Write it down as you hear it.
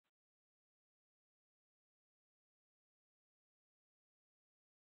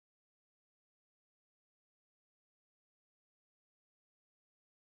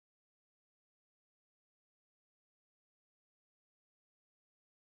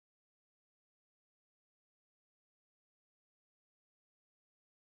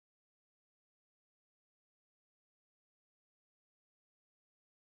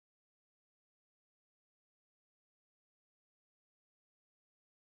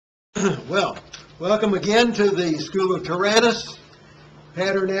Well, welcome again to the School of Tyrannus,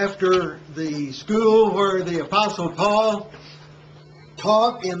 patterned after the school where the Apostle Paul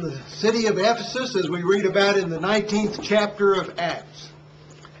taught in the city of Ephesus, as we read about in the 19th chapter of Acts.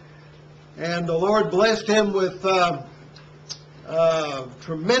 And the Lord blessed him with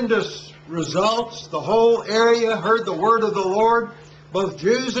tremendous results. The whole area heard the word of the Lord, both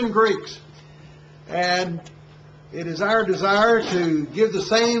Jews and Greeks. And it is our desire to give the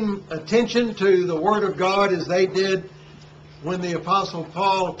same attention to the Word of God as they did when the Apostle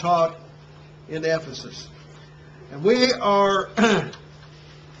Paul taught in Ephesus. And we are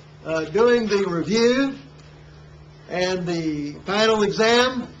doing the review and the final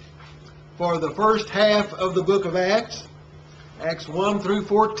exam for the first half of the book of Acts, Acts 1 through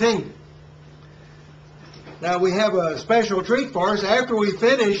 14. Now we have a special treat for us. After we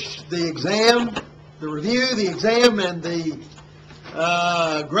finish the exam, the review, the exam, and the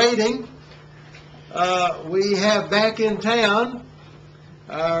grading, we have back in town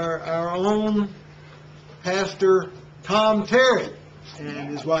our own Pastor Tom Terry and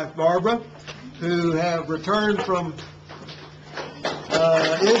his wife Barbara, who have returned from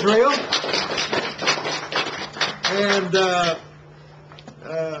Israel. And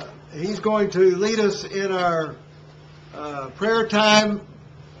he's going to lead us in our prayer time,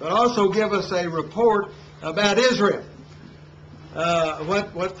 but also give us a report about Israel,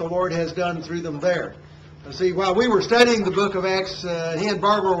 what the Lord has done through them there. See, while we were studying the book of Acts, he and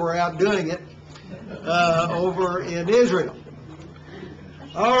Barbara were out doing it over in Israel.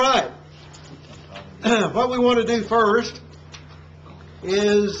 All right. What we want to do first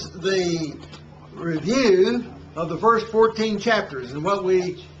is the review of the first 14 chapters. And what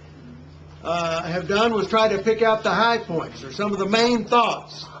we have done was try to pick out the high points, or some of the main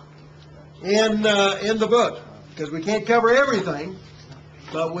thoughts in the book, because we can't cover everything,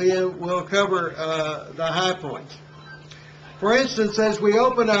 but we will cover the high points. For instance, as we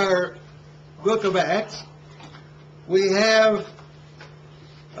open our book of Acts, we have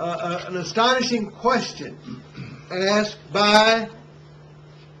an astonishing question asked by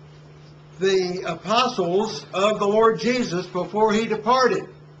the apostles of the Lord Jesus before he departed,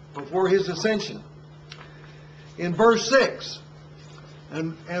 before his ascension. In verse 6,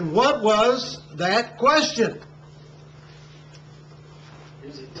 and what was that question?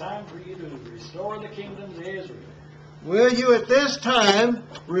 Is it time for you to restore the kingdom to Israel? Will you at this time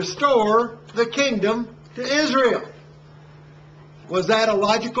restore the kingdom to Israel? Was that a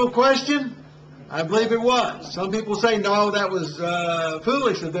logical question? I believe it was. Some people say, no, that was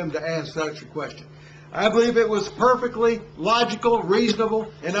foolish of them to ask such a question. I believe it was perfectly logical,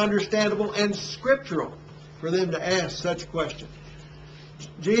 reasonable, and understandable, and scriptural for them to ask such a question.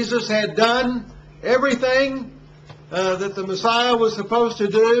 Jesus had done everything that the Messiah was supposed to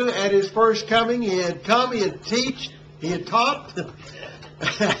do at his first coming. He had come, he had taught,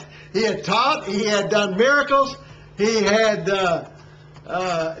 he had taught, he had done miracles, he had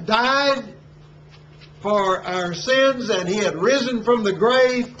died for our sins, and he had risen from the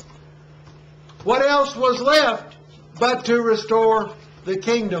grave. What else was left but to restore the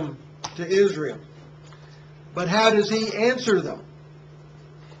kingdom to Israel? But how does he answer them?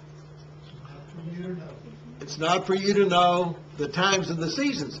 It's not for you to know the times and the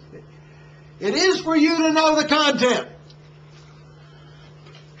seasons. It is for you to know the content.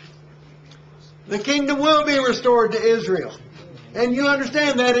 The kingdom will be restored to Israel. And you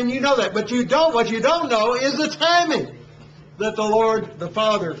understand that and you know that. But what you don't know is the timing that the Lord, the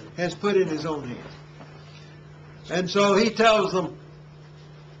Father, has put in his own hands. And so he tells them,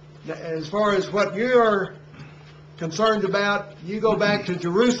 as far as what you're concerned about, you go back to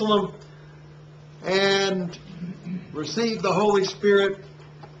Jerusalem and receive the Holy Spirit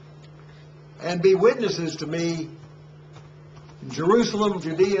and be witnesses to me in Jerusalem,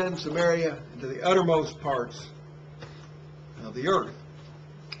 Judea, and Samaria, and to the uttermost parts of the earth.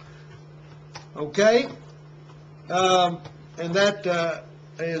 Okay? And that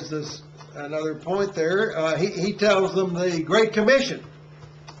is another point there. He tells them the Great Commission.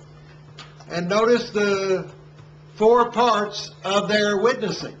 And notice the 4 parts of their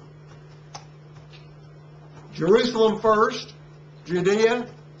witnessing. Jerusalem first, Judea,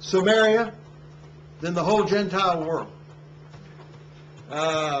 Samaria, then the whole Gentile world.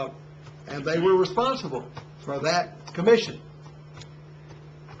 And they were responsible for that commission.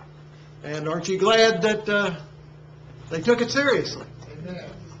 And aren't you glad that they took it seriously? Amen.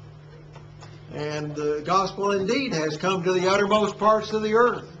 And the gospel indeed has come to the uttermost parts of the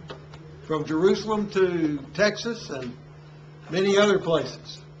earth, from Jerusalem to Texas and many other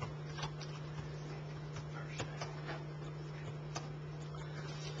places.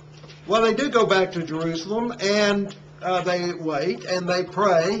 Well, they do go back to Jerusalem, and they wait, and they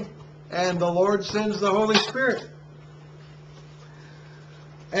pray, and the Lord sends the Holy Spirit.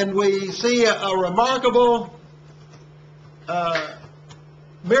 And we see a remarkable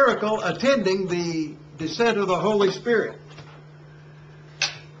miracle attending the descent of the Holy Spirit.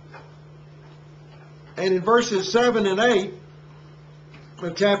 And in verses 7 and 8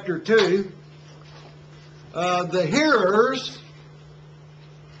 of chapter 2, the hearers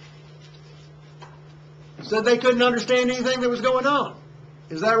said they couldn't understand anything that was going on.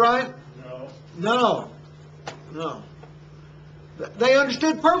 Is that right? No. They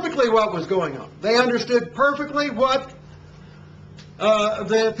understood perfectly what was going on. They understood perfectly what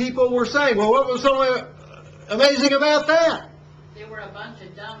the people were saying. Well, what was so amazing about that? They were a bunch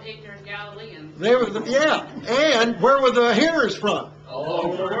of dumb, ignorant Galileans. They were, yeah. And where were the hearers from? All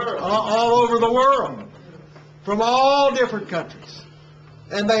over the world. All over the world. From all different countries.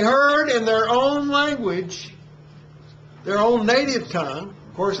 And they heard in their own language, their own native tongue.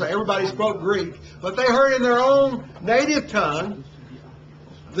 Of course, everybody spoke Greek. But they heard in their own native tongue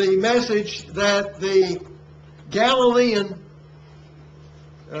the message that the Galilean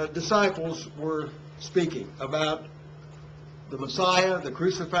disciples were speaking about the Messiah, the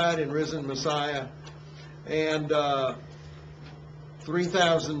crucified and risen Messiah, and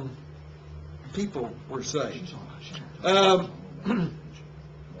 3,000 people were saved.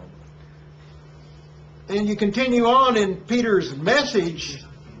 And you continue on in Peter's message,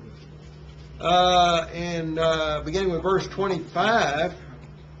 beginning with verse 25,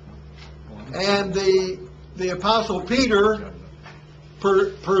 and the Apostle Peter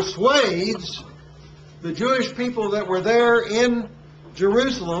persuades the Jewish people that were there in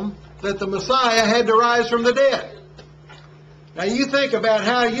Jerusalem that the Messiah had to rise from the dead. Now you think about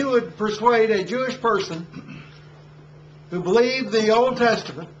how you would persuade a Jewish person who believed the Old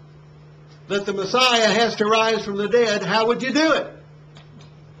Testament that the Messiah has to rise from the dead. How would you do it?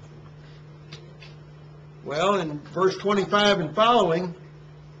 Well, in verse 25 and following,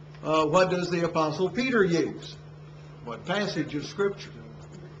 what does the Apostle Peter use? What passage of Scripture?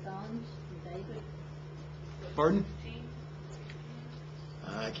 Psalms, David. Pardon?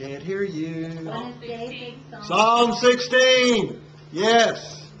 I can't hear you. One is David, Psalm 16.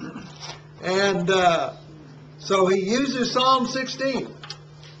 Yes. And so he uses Psalm 16.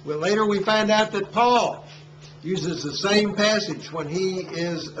 Well, later we find out that Paul uses the same passage when he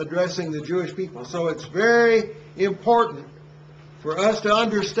is addressing the Jewish people. So it's very important for us to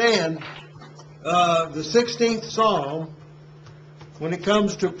understand the 16th Psalm when it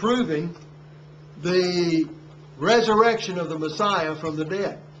comes to proving the resurrection of the Messiah from the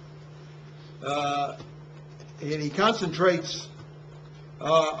dead. And he concentrates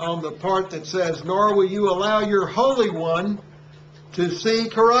on the part that says, "Nor will you allow your Holy One to see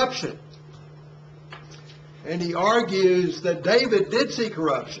corruption." And he argues that David did see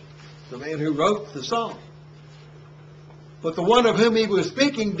corruption, the man who wrote the psalm. But the one of whom he was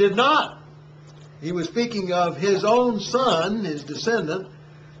speaking did not. He was speaking of his own son, his descendant,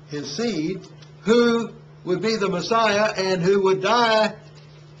 his seed, who would be the Messiah and who would die,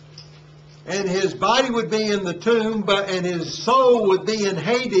 and his body would be in the tomb, and his soul would be in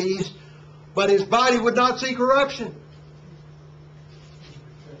Hades, but his body would not see corruption,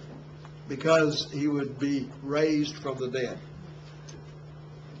 because he would be raised from the dead.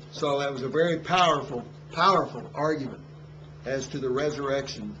 So that was a very powerful argument as to the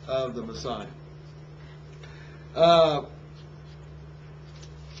resurrection of the Messiah.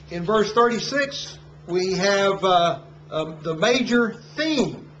 In verse 36, we have the major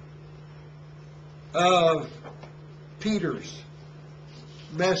theme of Peter's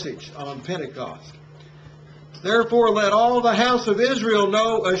message on Pentecost. "Therefore let all the house of Israel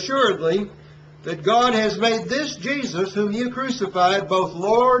know assuredly that God has made this Jesus, whom you crucified, both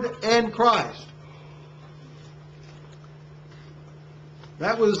Lord and Christ."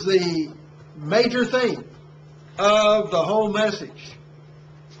 That was the major theme of the whole message.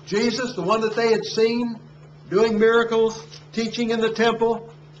 Jesus, the one that they had seen, doing miracles, teaching in the temple,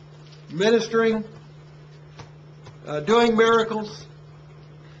 ministering, doing miracles,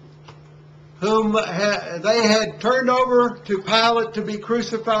 whom they had turned over to Pilate to be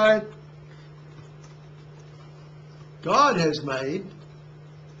crucified, God has made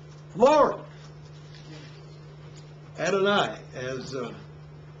Lord. Adonai, as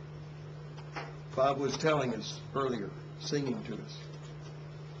Bob was telling us earlier, singing to us.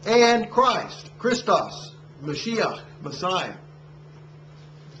 And Christ, Christos, Mashiach, Messiah.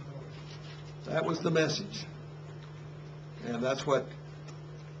 That was the message. And that's what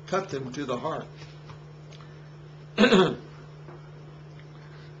cut them to the heart.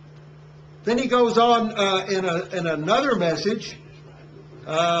 Then he goes on in another message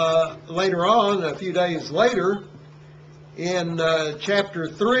later on, a few days later, in chapter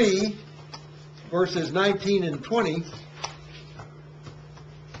 3, verses 19 and 20.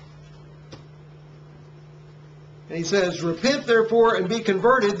 And he says, "Repent therefore and be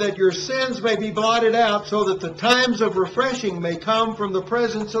converted, that your sins may be blotted out, so that the times of refreshing may come from the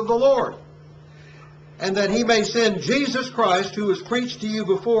presence of the Lord. And that he may send Jesus Christ, who was preached to you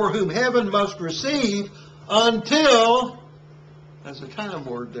before, whom heaven must receive until," there's a time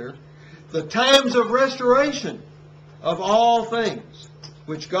word there, "the times of restoration of all things,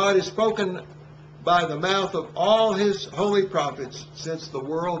 which God has spoken by the mouth of all his holy prophets since the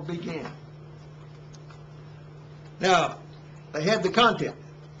world began." Now, they had the content.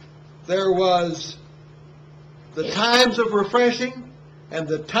 There was the times of refreshing and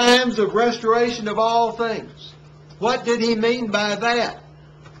the times of restoration of all things. What did he mean by that?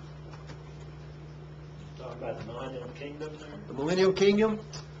 Talking about the millennial kingdom there? The millennial kingdom,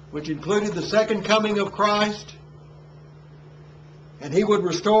 which included the second coming of Christ. And he would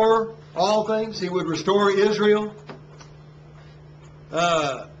restore all things. He would restore Israel.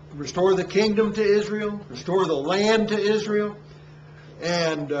 Restore the kingdom to Israel. Restore the land to Israel.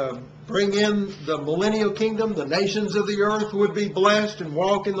 And bring in the millennial kingdom. The nations of the earth would be blessed and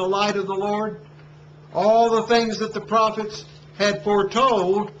walk in the light of the Lord. All the things that the prophets had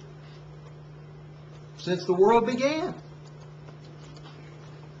foretold since the world began.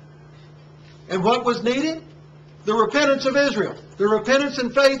 And what was needed? The repentance of Israel. The repentance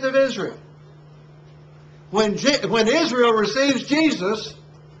and faith of Israel. When Israel receives Jesus,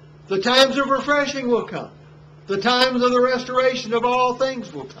 the times of refreshing will come. The times of the restoration of all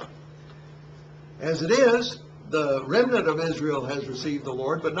things will come. As it is, the remnant of Israel has received the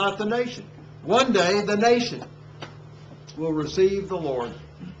Lord, but not the nation. One day, the nation will receive the Lord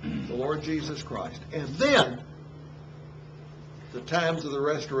Jesus Christ. And then, the times of the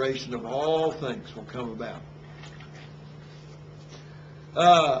restoration of all things will come about.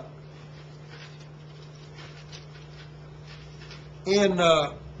 In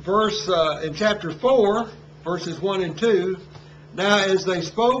chapter 4, verses 1 and 2, "Now as they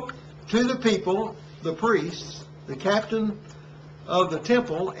spoke to the people, the priests, the captain of the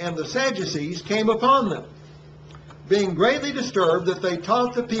temple, and the Sadducees came upon them, being greatly disturbed that they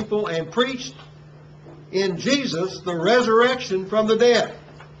taught the people and preached in Jesus the resurrection from the dead."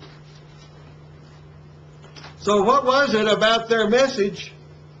 So what was it about their message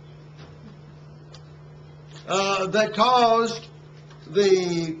that caused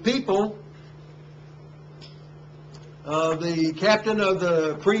the people, the captain of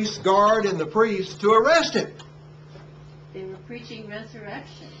the priest's guard and the priests, to arrest him? They were preaching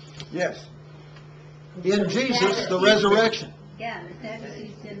resurrection. Yes. In Jesus, the resurrection. Yeah, the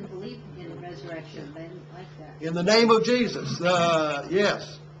Sadducees didn't believe in resurrection. They didn't like that. In the name of Jesus.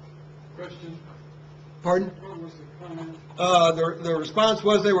 Yes. Question, Pardon? what was the comment? The response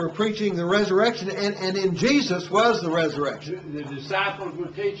was they were preaching the resurrection, and in Jesus was the resurrection. The disciples were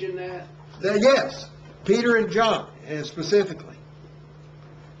teaching that? Yes. Peter and John, specifically.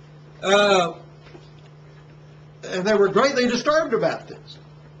 And they were greatly disturbed about this.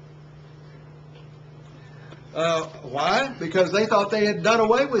 Why? Because they thought they had done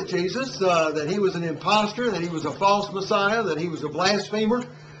away with Jesus, that he was an imposter, that he was a false Messiah, that he was a blasphemer.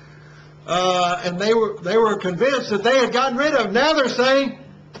 And they were convinced that they had gotten rid of him. Now they're saying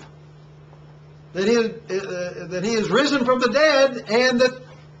that he is risen from the dead, and that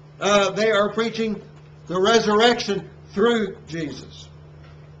they are preaching the resurrection through Jesus.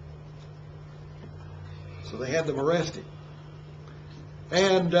 So they had them arrested.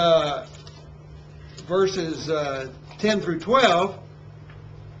 And verses 10 through 12,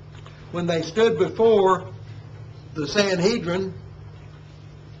 when they stood before the Sanhedrin,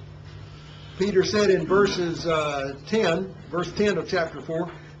 Peter said in verse 10 of chapter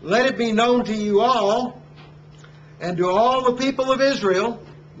 4, "Let it be known to you all, and to all the people of Israel,"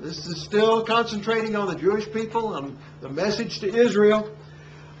 this is still concentrating on the Jewish people, on the message to Israel,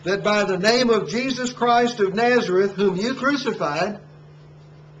 "that by the name of Jesus Christ of Nazareth, whom you crucified,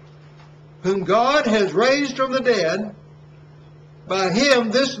 whom God has raised from the dead, by him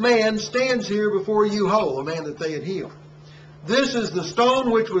this man stands here before you whole," a man that they had healed. "This is the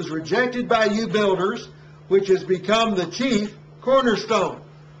stone which was rejected by you builders, which has become the chief cornerstone.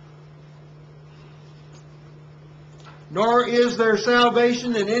 Nor is there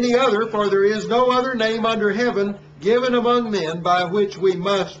salvation in any other, for there is no other name under heaven given among men by which we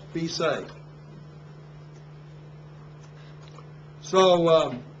must be saved."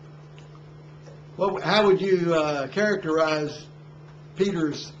 So, how would you characterize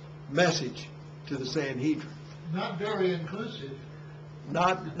Peter's message to the Sanhedrin. Not very inclusive,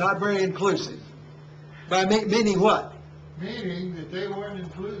 Not very inclusive. By meaning what? meaning that they weren't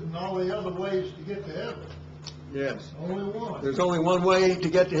including all the other ways to get to heaven. Yes. Only one. There's only one way to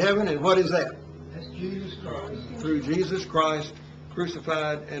get to heaven, and what is that? That's Jesus Christ. Through Jesus Christ,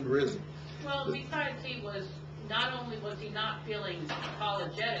 crucified and risen. Well, besides, not only was he not feeling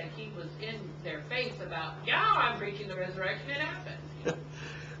apologetic, he was in their face about, yeah, I'm preaching the resurrection, it happened.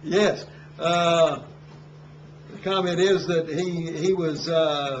 Yes. The comment is that he was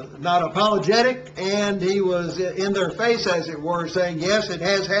not apologetic, and he was in their face, as it were, saying, yes, it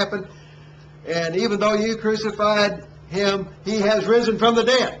has happened, and even though you crucified him, he has risen from the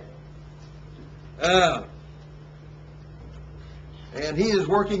dead. And he is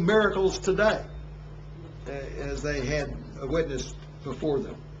working miracles today, as they had witnessed before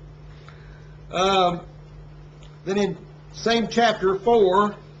them. Then in same chapter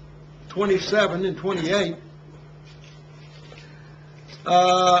 4, 27 and 28,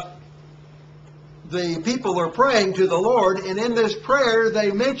 the people are praying to the Lord, and in this prayer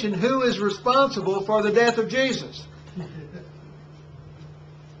they mention who is responsible for the death of Jesus.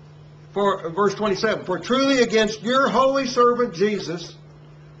 For verse 27, for truly against your holy servant Jesus,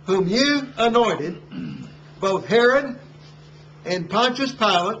 whom you anointed, both Herod and Pontius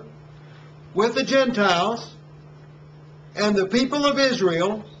Pilate, with the Gentiles and the people of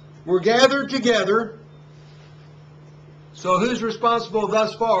Israel, were gathered together. So who's responsible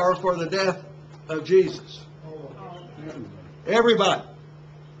thus far for the death of Jesus? Everybody.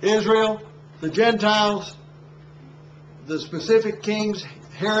 Israel, the Gentiles, the specific kings,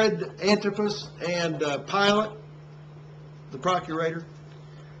 Herod, Antipas, and Pilate, the procurator.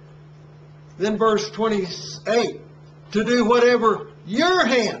 Then verse 28, to do whatever your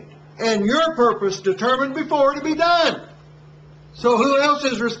hand and your purpose determined before to be done. So who else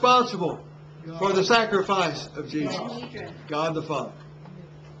is responsible for the sacrifice of Jesus? God the Father.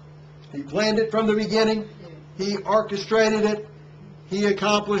 He planned it from the beginning. He orchestrated it. He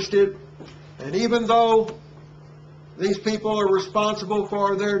accomplished it. And even though these people are responsible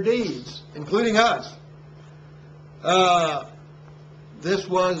for their deeds, including us, this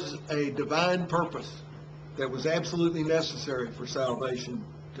was a divine purpose that was absolutely necessary for salvation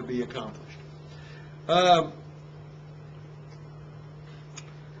to be accomplished.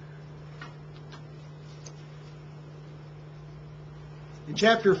 In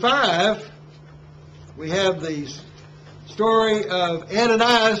chapter 5, we have the story of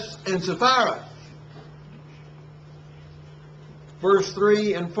Ananias and Sapphira. Verse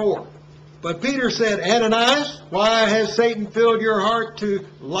 3 and 4. But Peter said, Ananias, why has Satan filled your heart to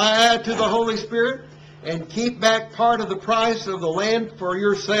lie to the Holy Spirit and keep back part of the price of the land for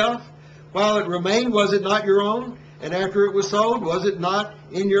yourself? While it remained, was it not your own? And after it was sold, was it not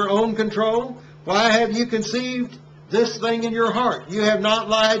in your own control? Why have you conceived this thing in your heart? You have not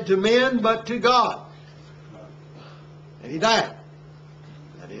lied to men, but to God. And he died.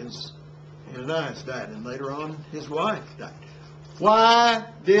 That is, Ananias died. And later on, his wife died. Why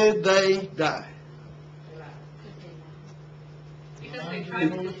did they die? Because they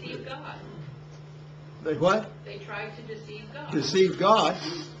tried to deceive God. They what? They tried to deceive God. Deceive God.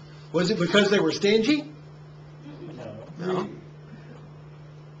 Was it because they were stingy? No.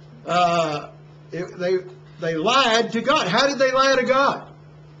 They lied to God. How did they lie to God?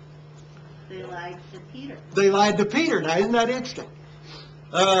 They lied to Peter. They lied to Peter. Now, isn't that interesting?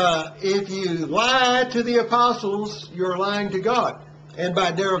 If you lie to the apostles, you're lying to God. And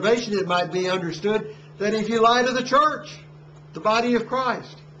by derivation, it might be understood that if you lie to the church, the body of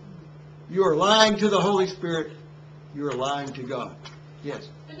Christ, you are lying to the Holy Spirit. You are lying to God. Yes?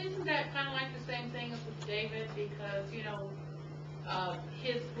 But isn't that kind of like the same thing as with David? Because,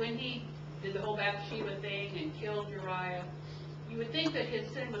 when he did the whole Bathsheba thing and killed Uriah, you would think that his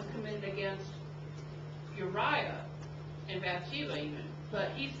sin was committed against Uriah and Bathsheba even.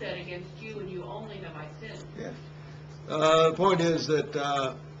 But he said, against you and you only have I sinned. Yeah. The point is that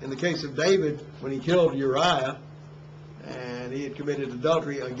in the case of David, when he killed Uriah, and he had committed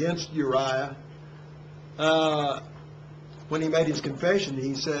adultery against Uriah, when he made his confession,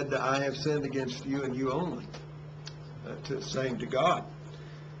 he said, I have sinned against you and you only, saying to God.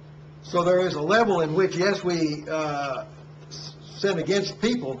 So there is a level in which, yes, we sin against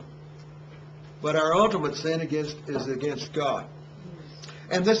people, but our ultimate sin is against God.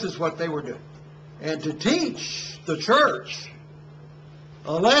 And this is what they were doing. And to teach the church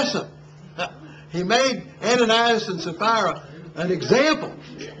a lesson, he made Ananias and Sapphira an example.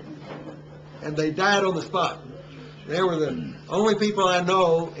 And they died on the spot. They were the only people I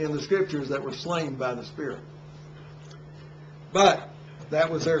know in the Scriptures that were slain by the Spirit. But That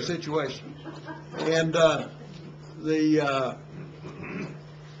was their situation. And it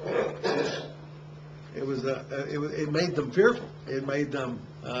made them fearful. It made them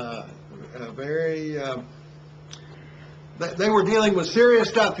very. They were dealing with serious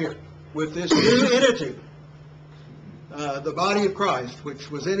stuff here with this new entity, the body of Christ, which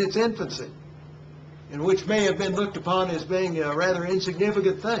was in its infancy, and which may have been looked upon as being a rather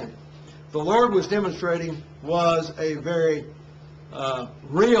insignificant thing. The Lord was demonstrating was a very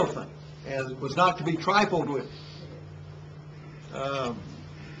real thing, and was not to be trifled with.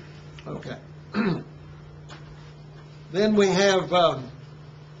 Okay. Then we have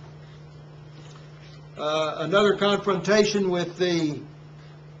another confrontation with the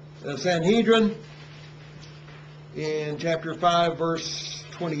Sanhedrin in chapter 5, verse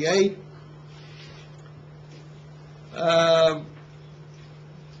 28.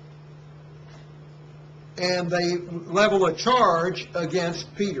 And they level a charge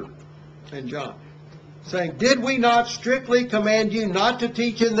against Peter and John, saying, "Did we not strictly command you not to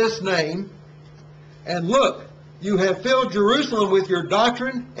teach in this name? And look, you have filled Jerusalem with your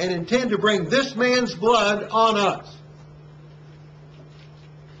doctrine and intend to bring this man's blood on us."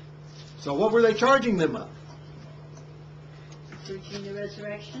 So what were they charging them of? Preaching the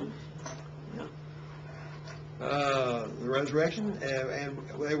resurrection. The resurrection, and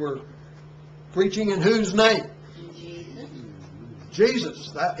they were preaching in whose name? Jesus.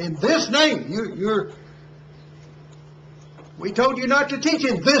 Jesus. In this name. We told you not to teach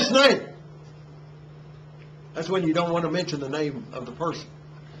in this name. That's when you don't want to mention the name of the person,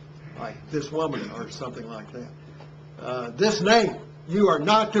 like this woman or something like that. This name. You are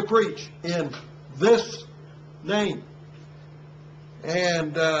not to preach in this name.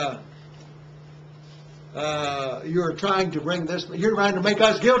 And you're trying to make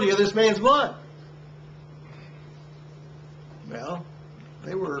us guilty of this man's blood. Well,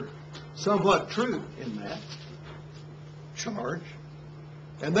 they were somewhat true in that charge.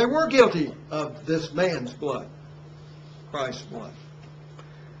 And they were guilty of this man's blood, Christ's blood.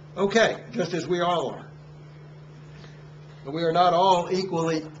 Okay, just as we all are. But we are not all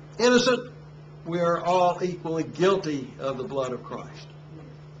equally innocent. We are all equally guilty of the blood of Christ.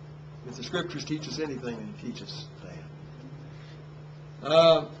 If the Scriptures teach us anything, they teach us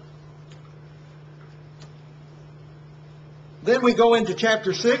that. Then we go into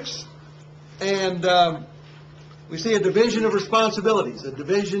chapter 6, and we see a division of responsibilities, a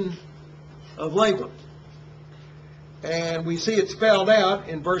division of labor. And we see it spelled out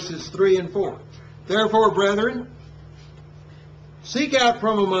in verses 3 and 4. "Therefore, brethren, seek out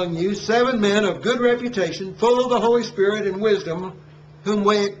from among you 7 men of good reputation, full of the Holy Spirit and wisdom, whom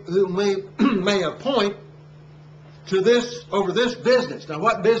we may appoint to this over this business." Now,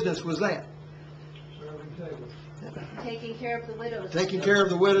 what business was that? Taking care of the widows. Taking care of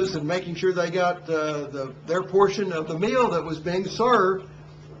the widows and making sure they got their portion of the meal that was being served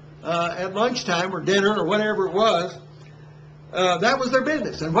at lunchtime or dinner or whatever it was. That was their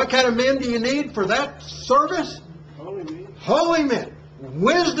business. And what kind of men do you need for that service? Holy men. Holy men.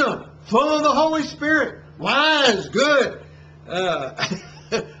 Wisdom. Full of the Holy Spirit. Wise. Good.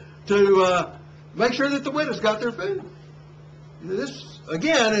 To make sure that the widows got their food. This,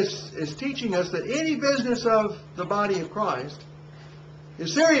 again, is teaching us that any business of the body of Christ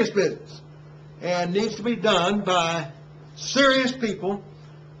is serious business and needs to be done by serious people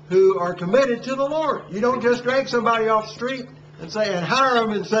who are committed to the Lord. You don't just drag somebody off the street and hire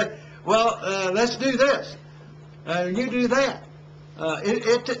them and say, "Well, let's do this. You do that."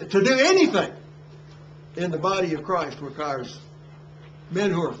 To do anything in the body of Christ requires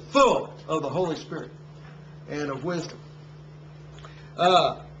men who are full of the Holy Spirit and of wisdom.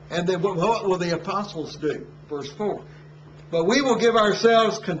 And then what will the apostles do? Verse 4. "But we will give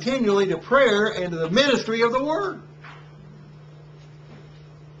ourselves continually to prayer and to the ministry of the Word."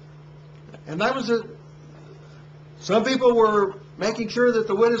 And that was it. Some people were making sure that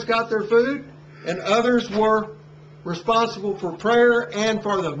the widows got their food, and others were responsible for prayer and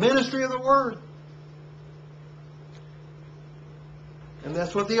for the ministry of the Word. And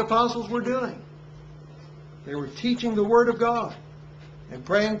that's what the apostles were doing. They were teaching the Word of God and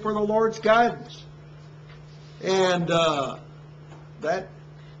praying for the Lord's guidance. And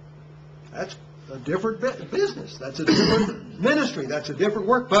that's a different business. That's a different ministry. That's a different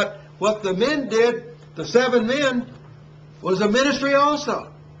work. But what the men did, the 7 men, was a ministry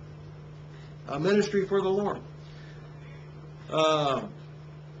also. A ministry for the Lord.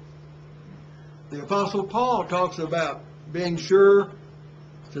 The Apostle Paul talks about being sure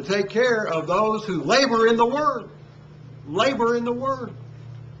to take care of those who labor in the Word. Labor in the Word.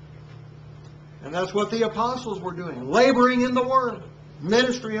 And that's what the apostles were doing, laboring in the Word.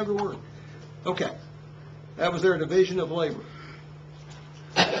 Ministry of the Word. Okay. That was their division of labor.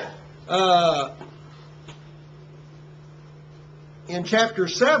 In chapter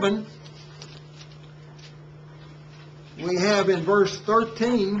 7, we have in verse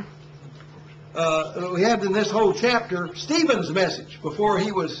 13, we have in this whole chapter Stephen's message before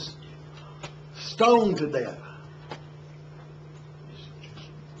he was stoned to death.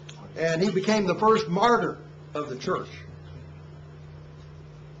 And he became the first martyr of the church.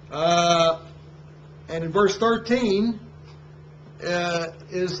 And in verse 13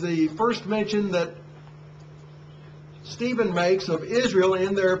 is the first mention that Stephen makes of Israel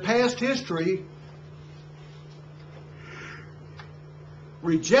in their past history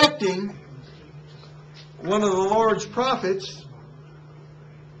rejecting one of the Lord's prophets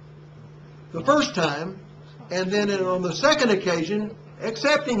the first time, and then on the second occasion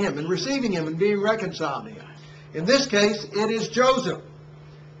accepting him and receiving him and being reconciled to him. In this case, it is Joseph.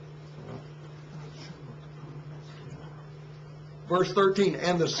 Verse 13,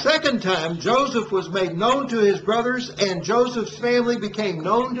 and the second time Joseph was made known to his brothers, and Joseph's family became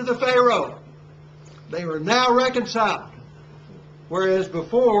known to the Pharaoh. They were now reconciled. Whereas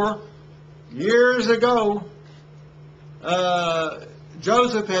before, years ago,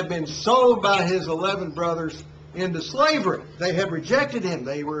 Joseph had been sold by his 11 brothers into slavery. They had rejected him.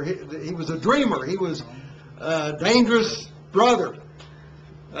 He was a dreamer. He was a dangerous brother.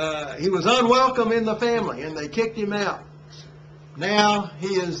 He was unwelcome in the family, and they kicked him out. Now he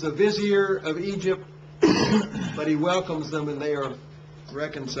is the vizier of Egypt, but he welcomes them and they are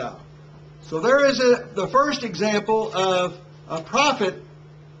reconciled. So there is the first example of a prophet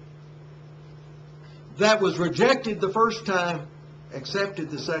that was rejected the first time, accepted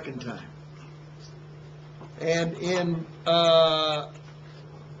the second time. And in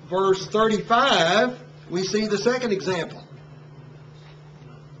verse 35, we see the second example.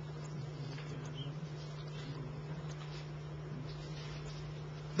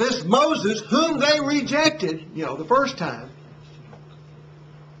 This Moses, whom they rejected, the first time,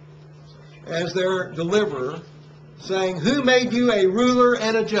 as their deliverer, saying, who made you a ruler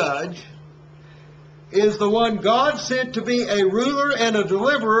and a judge, is the one God sent to be a ruler and a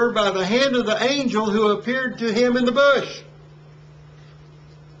deliverer by the hand of the angel who appeared to him in the bush.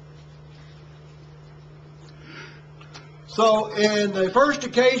 So, in the first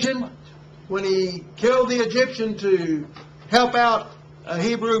occasion, when he killed the Egyptian to help out a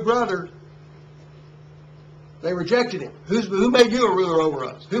Hebrew brother, they rejected him. Who made you a ruler over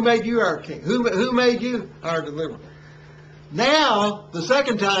us? Who made you our king? Who made you our deliverer? Now, the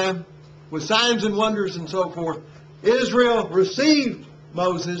second time, with signs and wonders and so forth, Israel received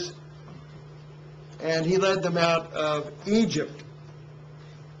Moses, and he led them out of Egypt.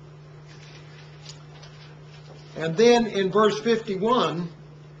 And then in verse 51,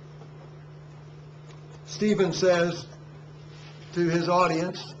 Stephen says to his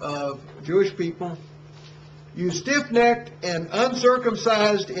audience of Jewish people, you stiff-necked and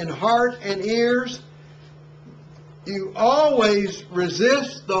uncircumcised in heart and ears, you always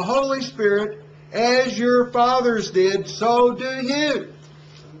resist the Holy Spirit as your fathers did, so do you.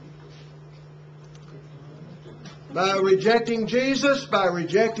 By rejecting Jesus, by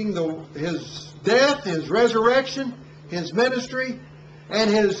rejecting his death, his resurrection, his ministry, and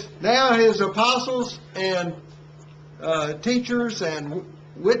his apostles and teachers and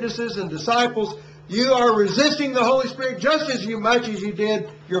witnesses and disciples, you are resisting the Holy Spirit just as much as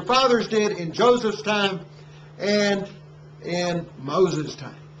your fathers did in Joseph's time and in Moses'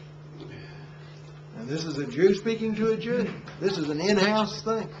 time. And this is a Jew speaking to a Jew. This is an in-house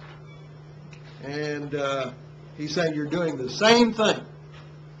thing. And he's saying you're doing the same thing.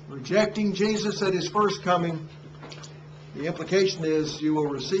 Rejecting Jesus at his first coming. The implication is you will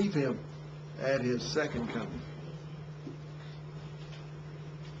receive him at his second coming.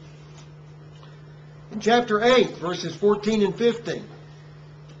 In chapter 8, verses 14 and 15.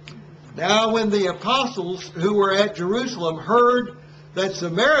 Now when the apostles who were at Jerusalem heard that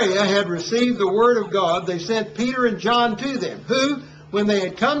Samaria had received the word of God, they sent Peter and John to them, who, when they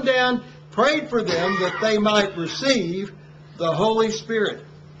had come down, prayed for them that they might receive the Holy Spirit.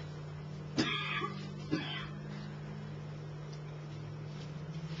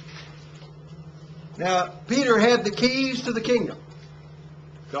 Now, Peter had the keys to the kingdom.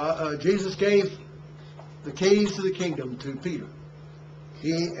 Jesus gave the keys to the kingdom to Peter.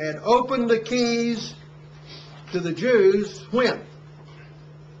 He had opened the keys to the Jews when?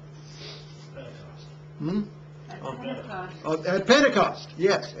 At Pentecost.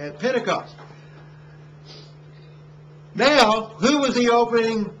 Yes, at Pentecost. Now, who was he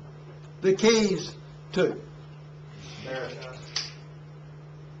opening the keys to?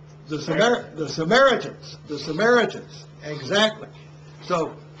 The Samaritans, exactly.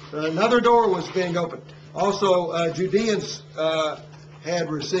 So another door was being opened. Also, Judeans had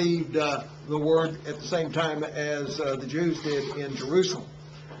received the word at the same time as the Jews did in Jerusalem.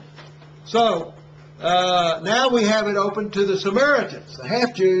 So now we have it open to the Samaritans, the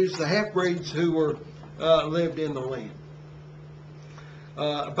half-Jews, the half-breeds who were lived in the land,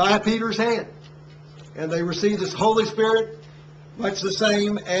 by Peter's hand. And they received this Holy Spirit much the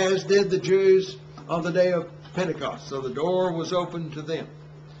same as did the Jews on the day of Pentecost. So the door was open to them.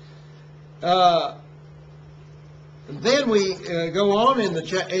 And then we go on in the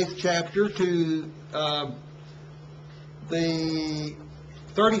 8th chapter to the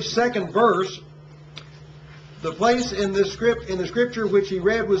 32nd verse. The place in the scripture which he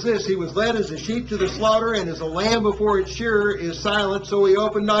read was this: He was led as a sheep to the slaughter, and as a lamb before its shearer is silent, so he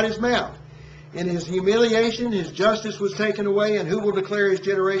opened not his mouth. In his humiliation, his justice was taken away, and who will declare his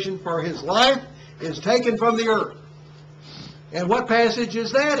generation? For his life is taken from the earth. And what passage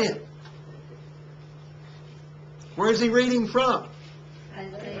is that in? Where is he reading from?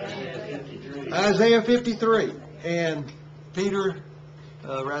 Isaiah 53. And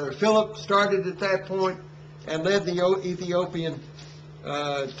Philip started at that point and led the Ethiopian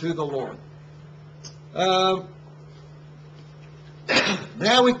to the Lord.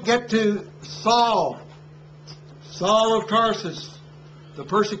 Now we get to Saul of Tarsus, the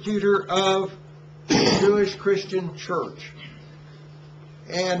persecutor of the Jewish Christian church.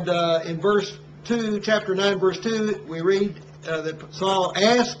 And in chapter 9, verse 2, we read that Saul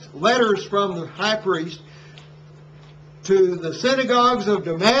asked letters from the high priest to the synagogues of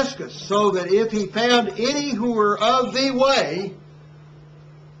Damascus, so that if he found any who were of the way,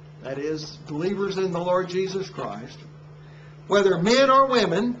 that is, believers in the Lord Jesus Christ, whether men or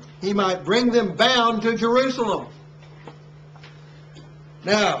women, he might bring them bound to Jerusalem.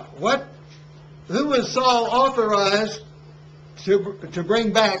 Now, who was Saul authorized to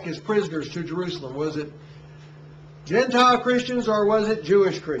bring back as prisoners to Jerusalem? Was it Gentile Christians or was it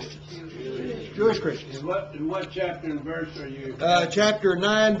Jewish Christians? Jewish Christians. In what chapter and verse are you? Chapter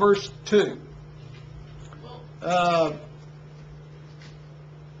 9, verse 2. The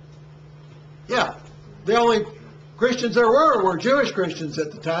only Christians there were Jewish Christians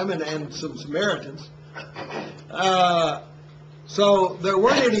at the time, and some Samaritans. So there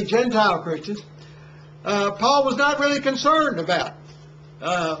weren't any Gentile Christians. Paul was not really concerned about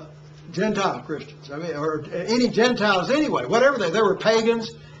Gentile Christians, or any Gentiles anyway, whatever they were pagans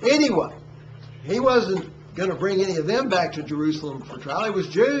anyway. He wasn't going to bring any of them back to Jerusalem for trial. It was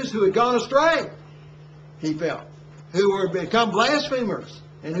Jews who had gone astray, he felt, who were become blasphemers,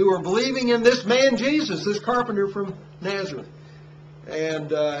 and who were believing in this man Jesus, this carpenter from Nazareth.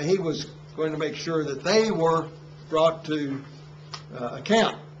 And he was going to make sure that they were brought to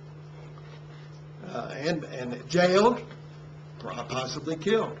account and jailed, possibly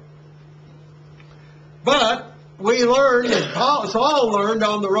killed. But we learned, and Saul learned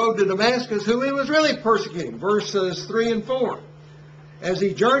on the road to Damascus, who he was really persecuting. Verses 3 and 4. As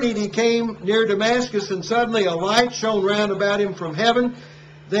he journeyed, he came near Damascus, and suddenly a light shone round about him from heaven.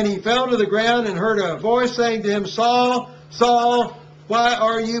 Then he fell to the ground and heard a voice saying to him, Saul, Saul, why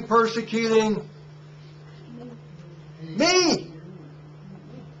are you persecuting me?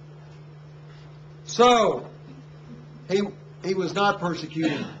 So, he was not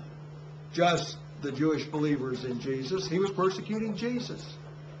persecuting just the Jewish believers in Jesus. He was persecuting Jesus.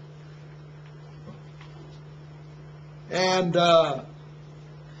 And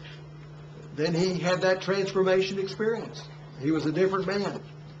then he had that transformation experience. He was a different man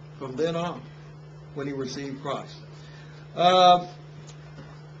from then on when he received Christ. Then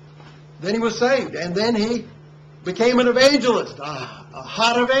he was saved. And then he became an evangelist, a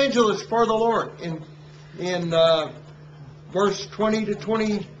hot evangelist for the Lord. In verse 20 to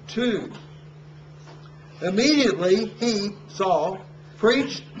 22. Immediately he, Saul,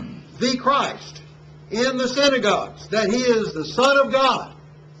 preached the Christ in the synagogues, that he is the Son of God.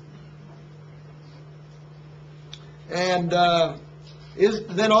 And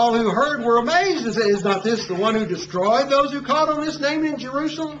then all who heard were amazed and said, is not this the one who destroyed those who called on this name in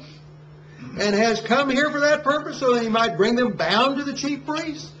Jerusalem? And has come here for that purpose, so that he might bring them bound to the chief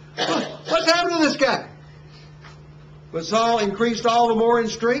priests? What's happened to this guy? But Saul increased all the more in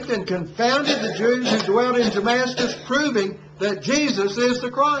strength and confounded the Jews who dwelt in Damascus, proving that Jesus is the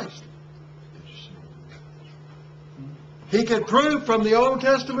Christ. He could prove from the Old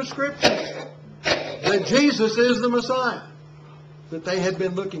Testament Scriptures that Jesus is the Messiah that they had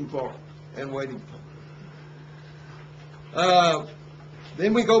been looking for and waiting for.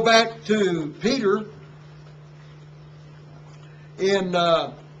 Then we go back to Peter in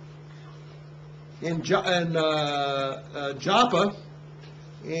in Joppa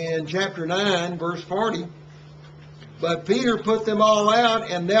in chapter 9, verse 40. But Peter put them all out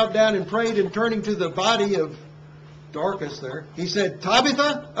and knelt down and prayed, and turning to the body of Dorcas there, he said,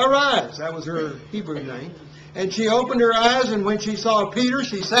 Tabitha, arise. That was her Hebrew name. And she opened her eyes, and when she saw Peter,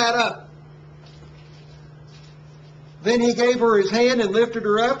 she sat up. Then he gave her his hand and lifted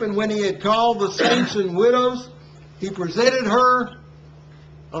her up, and when he had called the saints and widows, he presented her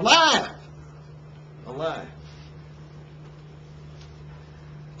alive. Alive.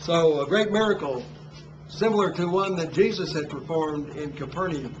 So a great miracle, similar to one that Jesus had performed in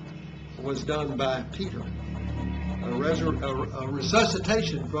Capernaum, was done by Peter. A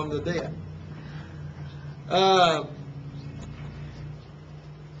resuscitation from the dead.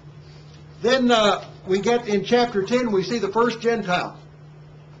 Then we get in chapter 10, we see the first Gentile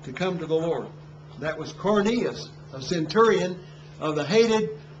to come to the Lord. That was Cornelius, a centurion of the hated,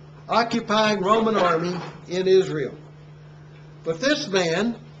 occupying Roman army in Israel. But this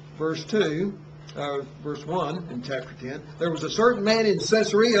man, verse 1 in chapter 10, there was a certain man in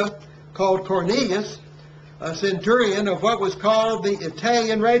Caesarea called Cornelius, a centurion of what was called the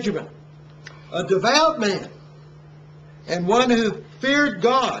Italian regiment, a devout man, and one who feared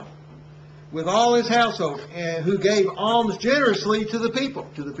God with all his household, and who gave alms generously to the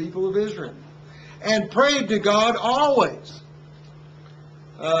people of Israel, and prayed to God always.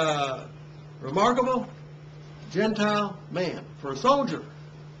 Remarkable Gentile man for a soldier.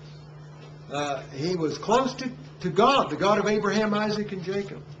 He was close to God, the God of Abraham, Isaac, and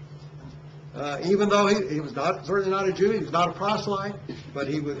Jacob. Even though he was certainly not a Jew, he was not a proselyte, but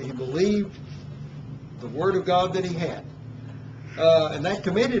he believed the Word of God that he had. And that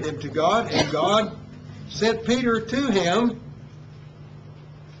committed him to God, and God sent Peter to him,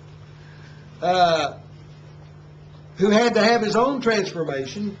 who had to have his own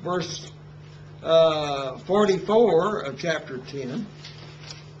transformation. Verse 44 of chapter 10.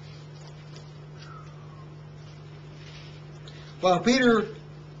 While Peter...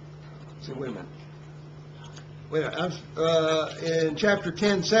 So wait a minute. In chapter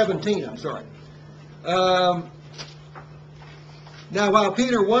 10:17, I'm sorry. Now while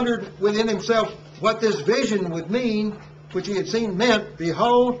Peter wondered within himself what this vision would mean, which he had seen meant,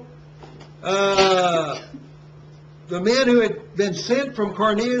 behold, the men who had been sent from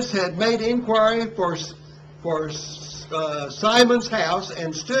Cornelius had made inquiry for Simon's house,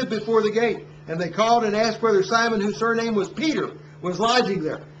 and stood before the gate. And they called and asked whether Simon, whose surname was Peter, was lodging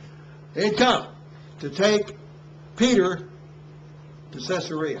there. They had come to take Peter to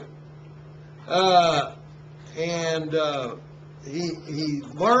Caesarea. He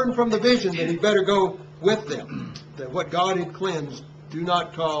learned from the vision that he better go with them, that what God had cleansed, do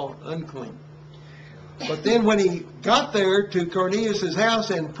not call unclean. But then when he got there to Cornelius' house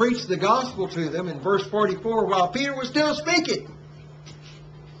and preached the gospel to them, in verse 44, while Peter was still speaking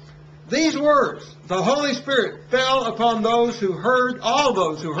these words, the Holy Spirit fell upon all those who heard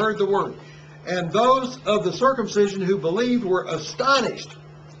the word. And those of the circumcision who believed were astonished,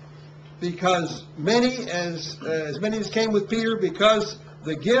 because many as came with Peter, because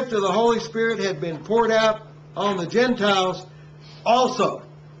the gift of the Holy Spirit had been poured out on the Gentiles also.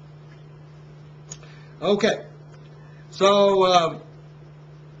 Okay, so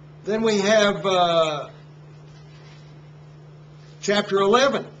then we have chapter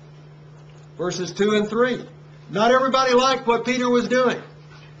 11, verses 2 and 3. Not everybody liked what Peter was doing.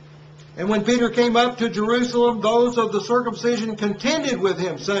 And when Peter came up to Jerusalem, those of the circumcision contended with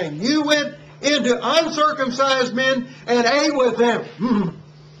him, saying, you went into uncircumcised men and ate with them.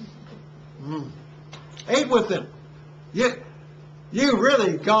 Ate with them. You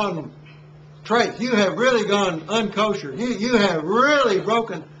really gone trade. You have really gone unkosher. You have really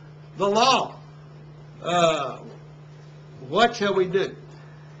broken the law. What shall we do?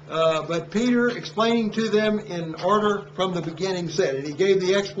 But Peter, explaining to them in order from the beginning, said, and he gave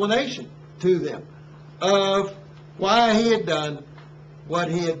the explanation to them of why he had done what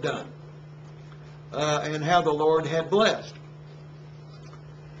he had done, and how the Lord had blessed.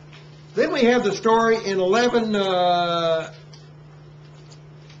 Then we have the story in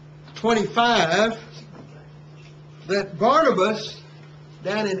 11:25 that Barnabas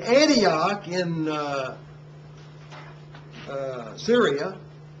down in Antioch in Syria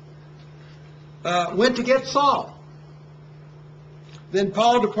went to get Saul. Then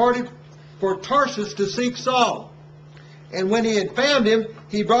Paul departed for Tarsus to seek Saul. And when he had found him,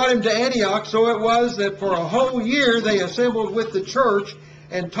 he brought him to Antioch. So it was that for a whole year they assembled with the church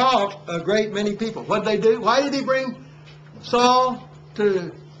and taught a great many people. What did they do? Why did he bring Saul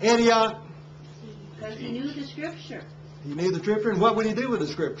to Antioch? Because he knew the scripture. He knew the Scripture, and what would he do with the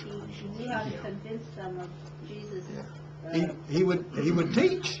Scripture? He knew how to convince them of Jesus. He would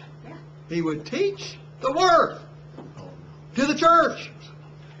teach. Yeah. He would teach the Word to the church.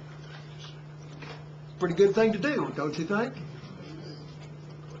 Pretty good thing to do, don't you think?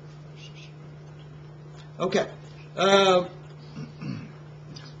 Okay.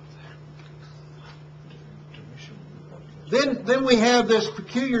 Then we have this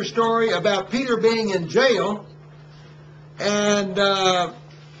peculiar story about Peter being in jail and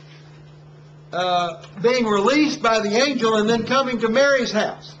being released by the angel and then coming to Mary's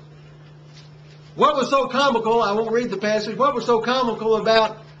house. What was so comical, I won't read the passage, what was so comical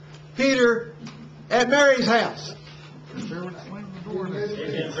about Peter at Mary's house? They'd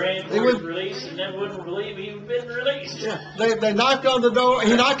been praying for his release and then wouldn't believe he'd been released. Yeah, they knocked on the door.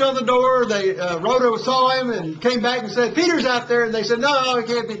 He knocked on the door. They Rhoda saw him and came back and said, "Peter's out there." And they said, "No, he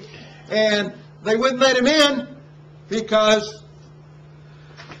can't be." And they wouldn't let him in because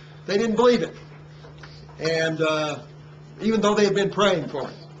they didn't believe it. And even though they had been praying for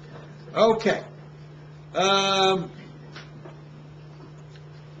him. Okay. I've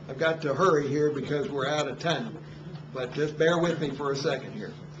got to hurry here because we're out of time. But just bear with me for a second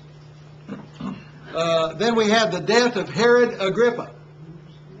here. Then we have the death of Herod Agrippa,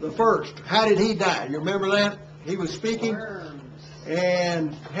 the first. How did he die? You remember that? He was speaking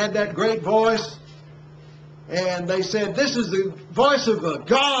and had that great voice. And they said, "This is the voice of a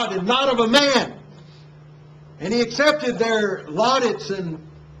God and not of a man." And he accepted their laudits and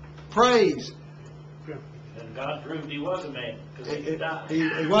praise. And God proved he was a man because he died.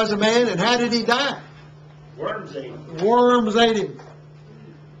 He was a man, and how did he die? Worms ate him. Worms ate him.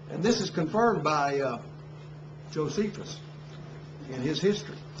 And this is confirmed by Josephus in his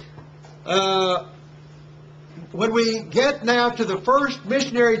history. When we get now to the first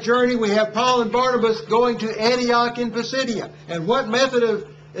missionary journey, we have Paul and Barnabas going to Antioch in Pisidia. And what method of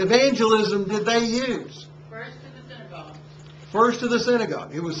evangelism did they use? First to the synagogue. First to the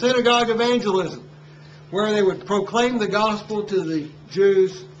synagogue. It was synagogue evangelism, where they would proclaim the gospel to the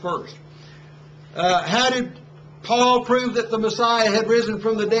Jews first. How did Paul prove that the Messiah had risen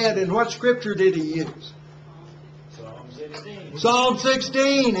from the dead, and what scripture did he use? Psalm 16. Psalm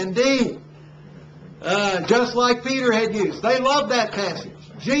 16, indeed. Just like Peter had used. They loved that passage.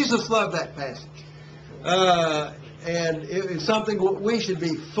 Jesus loved that passage. And it is something we should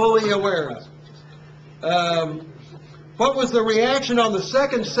be fully aware of. What was the reaction on the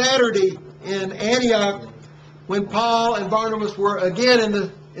second Saturday in Antioch when Paul and Barnabas were again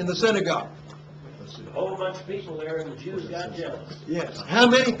in the synagogue? A whole bunch of people there, and the Jews got jealous. Yes. How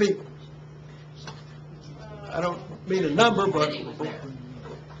many people? I don't mean a number, but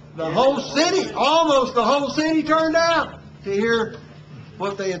the whole city, almost the whole city turned out to hear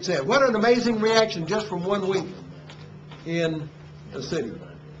what they had said. What an amazing reaction just from 1 week in the city.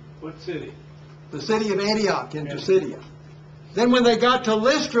 What city? The city of Antioch in Pisidia. Then when they got to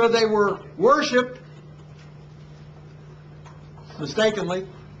Lystra, they were worshipped mistakenly.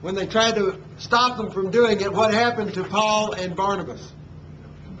 When they tried to stop them from doing it, what happened to Paul and Barnabas?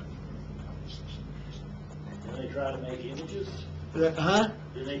 Did they try to make images? Huh?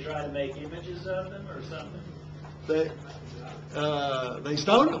 Did they try to make images of them or something? They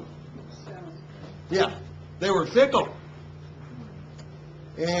stoned them. Yeah, they were fickle.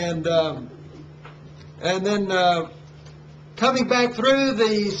 And then coming back through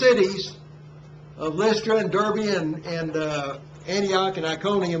the cities of Lystra and Derbe and Antioch and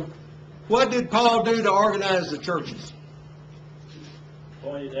Iconium, what did Paul do to organize the churches?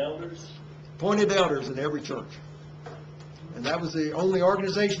 Appointed elders? Appointed elders in every church. And that was the only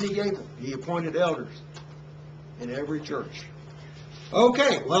organization he gave them. He appointed elders in every church.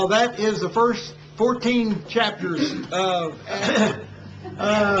 Okay, well, that is the first 14 chapters of Acts.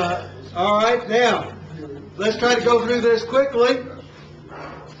 All right, now, let's try to go through this quickly.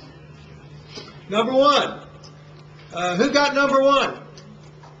 Number 1. Who got number 1?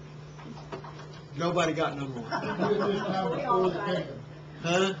 Nobody got number 1.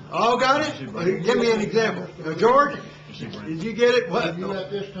 Huh? All got it? Give me an example. George, did you get it? What? You at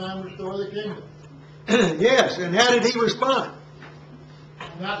this time restore the kingdom. Yes, and how did he respond?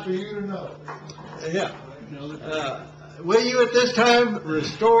 Not for you to know. Yeah. Will you at this time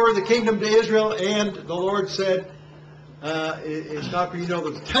restore the kingdom to Israel? And the Lord said, it's not for you to know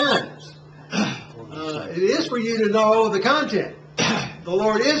the times. It is for you to know the content. The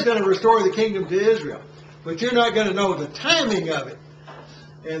Lord is going to restore the kingdom to Israel. But you're not going to know the timing of it.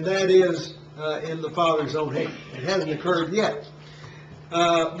 And that is in the Father's own hand. It hasn't occurred yet.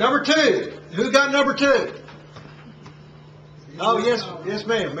 Number 2. Who got number 2? Oh, yes,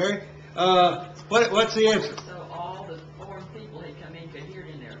 ma'am, Mary. What's the answer? So all the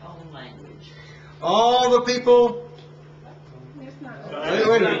All the people.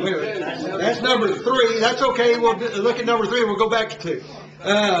 Wait a minute. That's number 3. That's okay. We'll look at number 3. We'll go back to 2.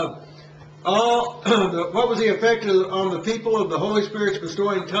 What was the effect on the people of the Holy Spirit's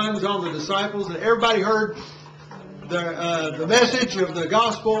bestowing tongues on the disciples? And everybody heard the message of the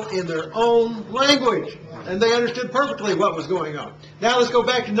gospel in their own language, and they understood perfectly what was going on. Now let's go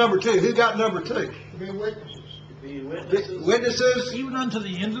back to number 2. Who got number 2? Be witnesses. Be witnesses. Witnesses Even unto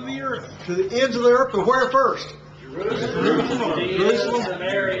the ends of the earth. to the ends of the earth, but where first? Jerusalem, Jerusalem.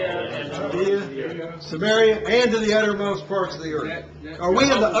 Samaria, and Judea, Samaria, and to the uttermost parts of the earth. Are we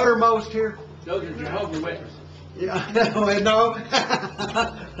in the uttermost here? Those are Jehovah's Witnesses. Yeah, no.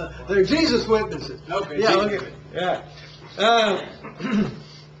 They're Jesus witnesses. Okay. Yeah, look at it. Yeah.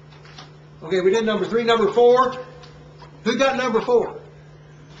 Okay, we did number 3. Number 4. Who got number 4?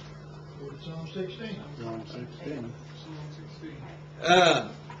 Psalm 16.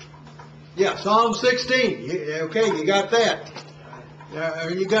 Yeah, Psalm 16. Okay, you got that.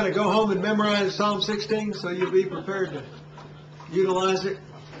 Are you going to go home and memorize Psalm 16 so you'll be prepared to utilize it?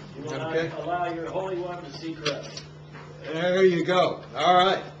 you will Okay. not allow your Holy One to see corruption. There you go. All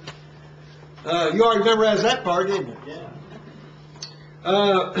right. You already memorized that part, didn't you? Yeah.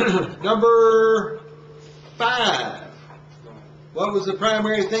 Number 5. What was the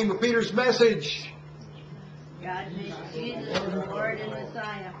primary theme of Peter's message? God made Jesus the Lord and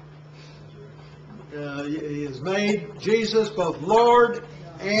Messiah. He has made Jesus both Lord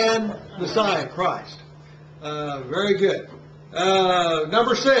and Messiah, Christ. Very good.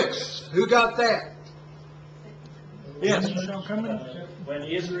 Number 6. Who got that? Yes. When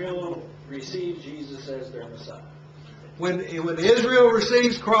Israel received Jesus as their Messiah. When Israel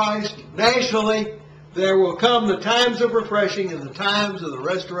receives Christ nationally, there will come the times of refreshing and the times of the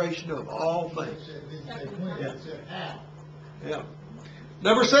restoration of all things. Yeah.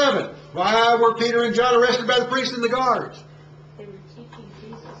 Number 7. Why were Peter and John arrested by the priests and the guards? They were teaching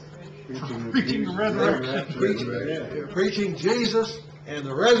Jesus. Preaching the resurrection. Preaching Jesus and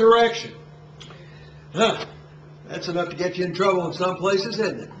the resurrection. Huh. That's enough to get you in trouble in some places,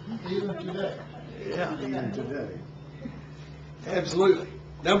 isn't it? Even today. Yeah. Even today. Absolutely.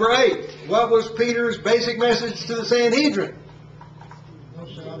 Number 8. What was Peter's basic message to the Sanhedrin? No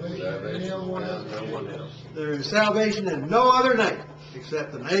salvation in any other one else. There is salvation in no other name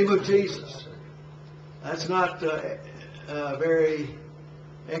except the name of Jesus. That's not very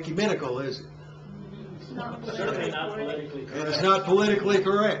ecumenical, is it? Certainly not politically And it's correct. not politically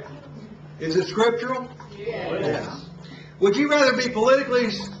correct. Is it scriptural? Yes. Would you rather be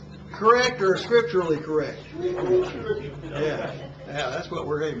politically correct or scripturally correct? Yeah, that's what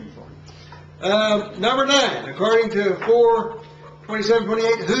we're aiming for. Number 9, according to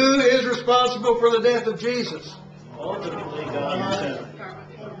 4:27-28, who is responsible for the death of Jesus? Ultimately, God Himself.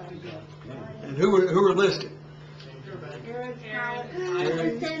 And who are listed?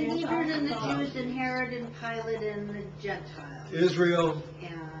 The Sanhedrin and the Jews and Herod and Pilate and the Gentiles. Israel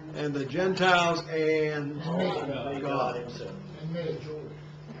And and the Gentiles and Ultimately, God God. Himself. And made Jordan.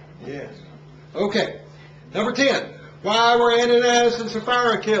 Yes. Okay. Number 10. Why were Ananias and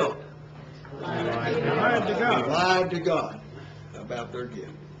Sapphira killed? Lied to God. Lied to God about their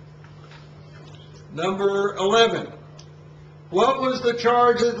gift. Number 11. What was the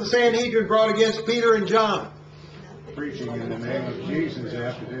charge that the Sanhedrin brought against Peter and John? Preaching in the name of Jesus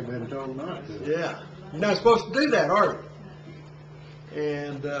after they've been told not to. Yeah. You're not supposed to do that, are you?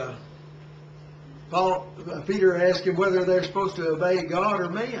 And Peter asked him whether they're supposed to obey God or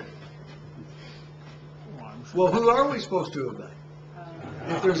man. Well, who are we supposed to obey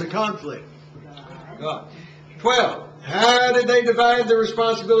if there's a conflict? God. 12. How did they divide the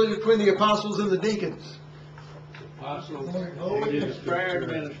responsibility between the apostles and the deacons? Apostles, they did the prayer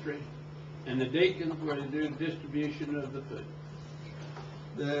ministry, and the deacons were to do distribution of the food.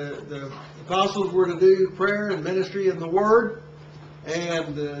 The apostles were to do prayer and ministry in the Word,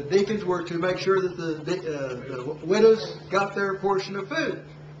 and the deacons were to make sure that the widows got their portion of food.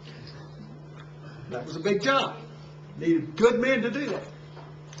 That was a big job. Needed good men to do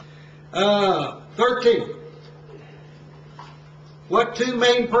that. 13. What 2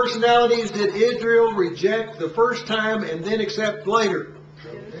 main personalities did Israel reject the first time and then accept later?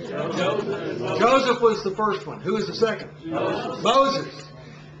 Joseph was the first one. Who was the second? Moses.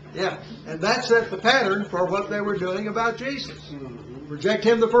 Yeah, and that set the pattern for what they were doing about Jesus. Reject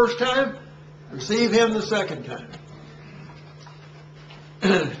him the first time, receive him the second time.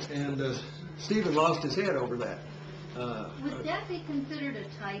 And Stephen lost his head over that. would that be considered a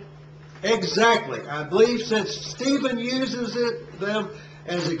type? Exactly. I believe since Stephen uses them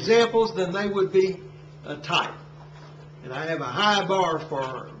as examples, then they would be a type. And I have a high bar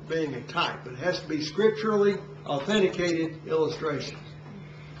for being a type. It has to be scripturally authenticated illustrations.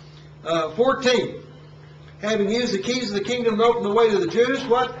 14. Having used the keys of the kingdom to open the way to the Jews,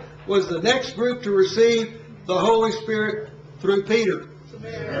 what was the next group to receive the Holy Spirit through Peter?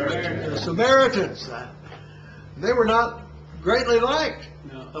 The Samaritans. They were not greatly liked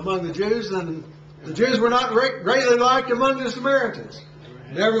among the Jews, and the Jews were not greatly liked among the Samaritans.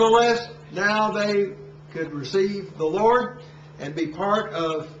 Nevertheless, now they could receive the Lord and be part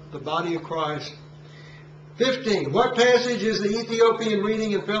of the body of Christ. 15. What passage is the Ethiopian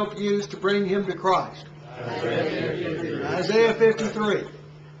reading and felt used to bring him to Christ? Isaiah 53.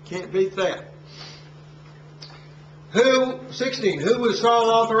 Can't beat that. 16. Who was Saul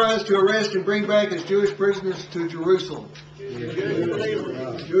authorized to arrest and bring back as Jewish prisoners to Jerusalem?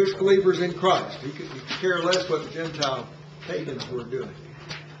 Jewish believers in Christ. He could care less what the Gentile pagans were doing.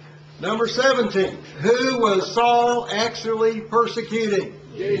 Number 17. Who was Saul actually persecuting?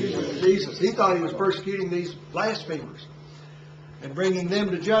 Jesus. He thought he was persecuting these blasphemers and bringing them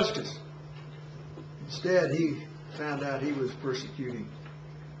to justice. Instead, he found out he was persecuting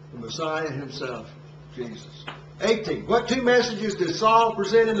the Messiah himself, Jesus. 18. What two messages did Saul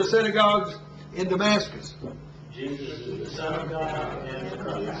present in the synagogues in Damascus? Jesus is the Son of God and the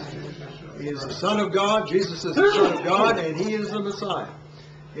Christ. He is the Son of God, Jesus is the Son of God, and He is the Messiah.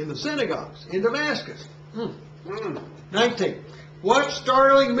 In the synagogues in Damascus. 19. What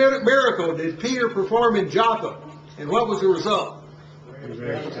startling miracle did Peter perform in Joppa? And what was the result?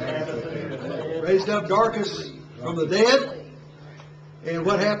 Raised up Dorcas from the dead. And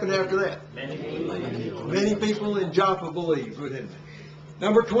what happened after that? Many people in Joppa believed, didn't they?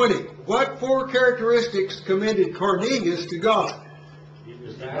 Number 20. What four characteristics commended Cornelius to God? He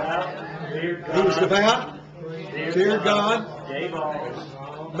was devout. He was devout, feared God, Gave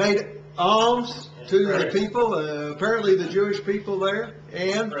alms. made alms to the people, apparently the Jewish people there,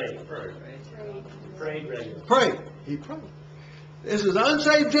 and Prayed regularly. prayed. He prayed. This is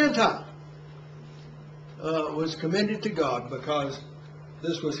unsaved Gentile. Was commended to God because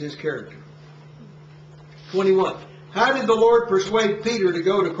this was his character. 21. How did the Lord persuade Peter to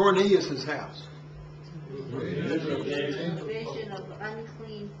go to Cornelius' house? Vision of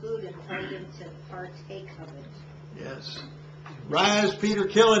unclean food and told him to partake of it. Yes. Rise, Peter,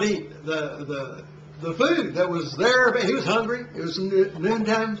 kill and eat. The food that was there, he was hungry. It was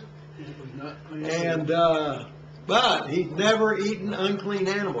noontime. And, but he'd never eaten unclean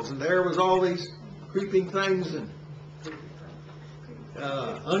animals. And there was all these creeping things and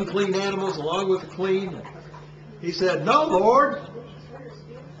unclean animals along with the clean. He said, "No, Lord."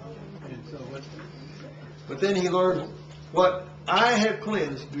 But then he learned, what I have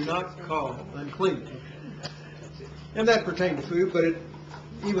cleansed, do not call unclean. And that pertained to food, but it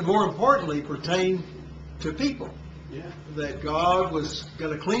even more importantly pertained to people. That God was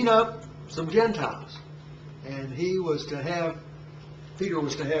going to clean up some Gentiles. And Peter was to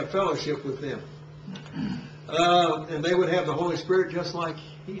have fellowship with them. And they would have the Holy Spirit just like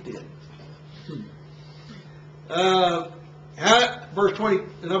he did.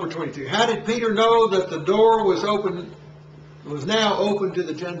 Number 22. How did Peter know that the door was now open to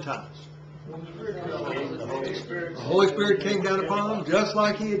the Gentiles? The Holy Spirit came down upon them just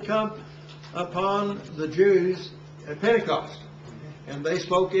like he had come upon the Jews at Pentecost. And they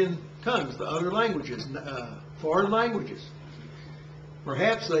spoke in tongues, the other languages, foreign languages.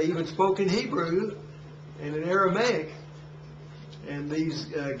 Perhaps they even spoke in Hebrew and in Aramaic. And these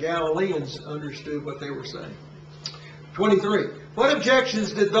Galileans understood what they were saying. 23. What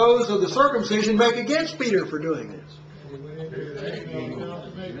objections did those of the circumcision make against Peter for doing this?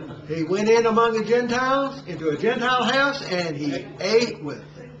 He went in among the Gentiles, into a Gentile house, and he ate with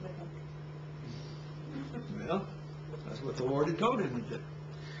them. Well, that's what the Lord had told him to do.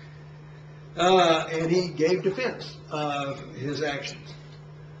 And he gave defense of his actions.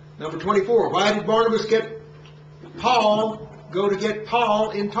 Number 24. Why did Barnabas go to get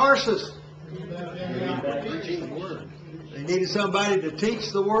Paul in Tarsus? They needed somebody to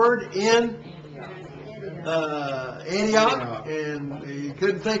teach the word in Antioch, and he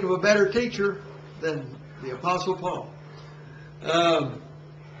couldn't think of a better teacher than the Apostle Paul.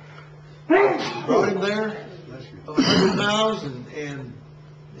 Brought him there 100 miles, and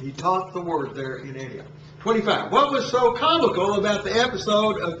he taught the word there in Antioch. 25. What was so comical about the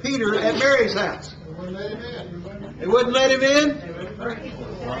episode of Peter at Mary's house? They wouldn't let him in.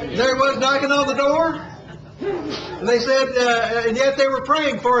 There was knocking on the door. And they said, and yet they were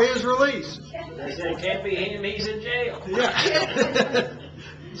praying for his release. They said, it can't be him, he's in jail. Yeah.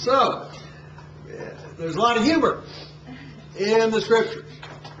 So, there's a lot of humor in the Scriptures.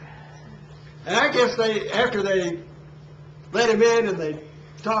 And I guess after they let him in and they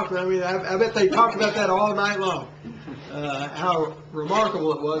talked. I mean, I bet they talked about that all night long. How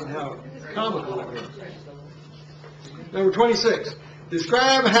remarkable it was and how comical it was. Number 26.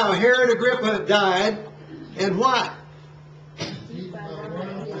 Describe how Herod Agrippa died and why. He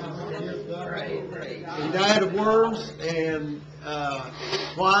died of worms, and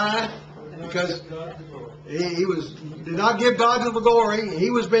why? Because he did not give God the glory. He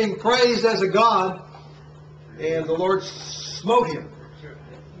was being praised as a god, and the Lord smote him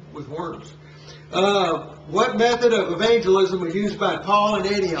with worms. What method of evangelism was used by Paul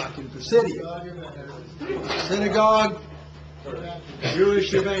in Antioch in Pisidia? Synagogue,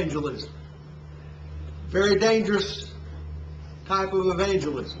 Jewish evangelism. Very dangerous type of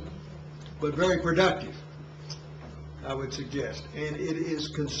evangelism, but very productive, I would suggest. And it is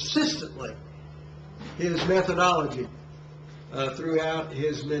consistently his methodology throughout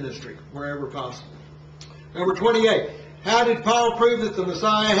his ministry, wherever possible. Number 28. How did Paul prove that the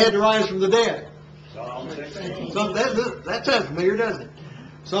Messiah had to rise from the dead? Psalm 16. So that sounds familiar, doesn't it?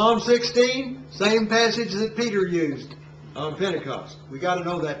 Psalm 16, same passage that Peter used on Pentecost. We got to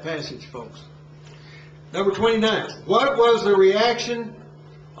know that passage, folks. Number 29. What was the reaction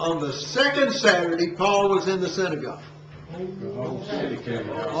on the second Saturday Paul was in the synagogue? The whole city came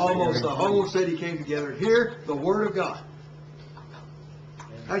out. Almost the whole city came together to hear the Word of God.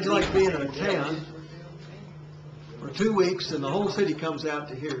 How'd you like being in a town for 2 weeks and the whole city comes out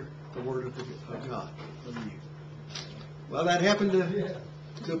to hear the Word of God from you? Well, that happened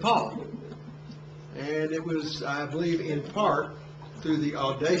to Paul. And it was, I believe, in part through the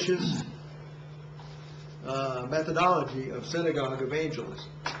audacious methodology of synagogue evangelism.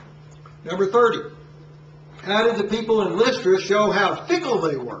 Number 30. How did the people in Lystra show how fickle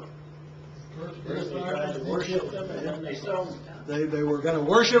they were? First they tried to worship them, and then they stoned them. They were going to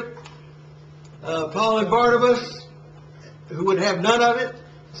worship Paul and Barnabas, who would have none of it,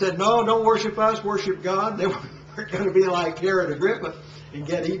 said, no, don't worship us, worship God. They weren't going to be like Herod Agrippa and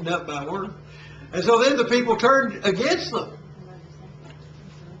get eaten up by worms. And so then the people turned against them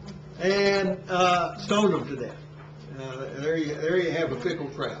and stoned them to death. There you have a fickle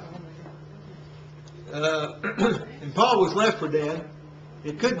crowd. And Paul was left for dead.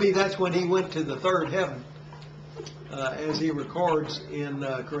 It could be that's when he went to the third heaven, as he records in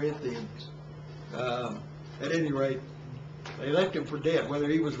Corinthians. At any rate, they left him for dead. Whether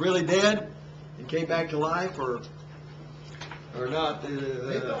he was really dead and came back to life or not,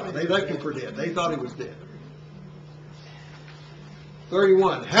 they left him for dead. They thought he was dead.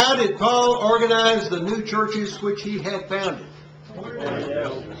 31. How did Paul organize the new churches which he had founded?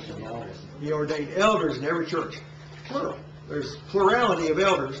 He ordained elders in every church. Plural. There's plurality of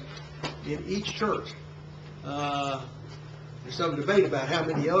elders in each church. There's some debate about how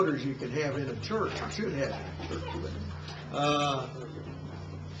many elders you can have in a church, or should have in a church. But,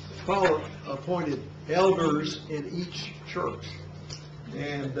 Paul appointed elders in each church.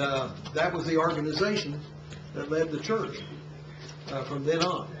 And that was the organization that led the church from then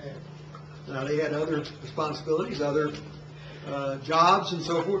on. Now, they had other responsibilities, other jobs and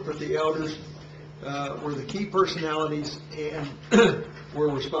so forth, but the elders were the key personalities and were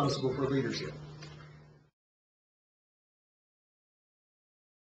responsible for leadership.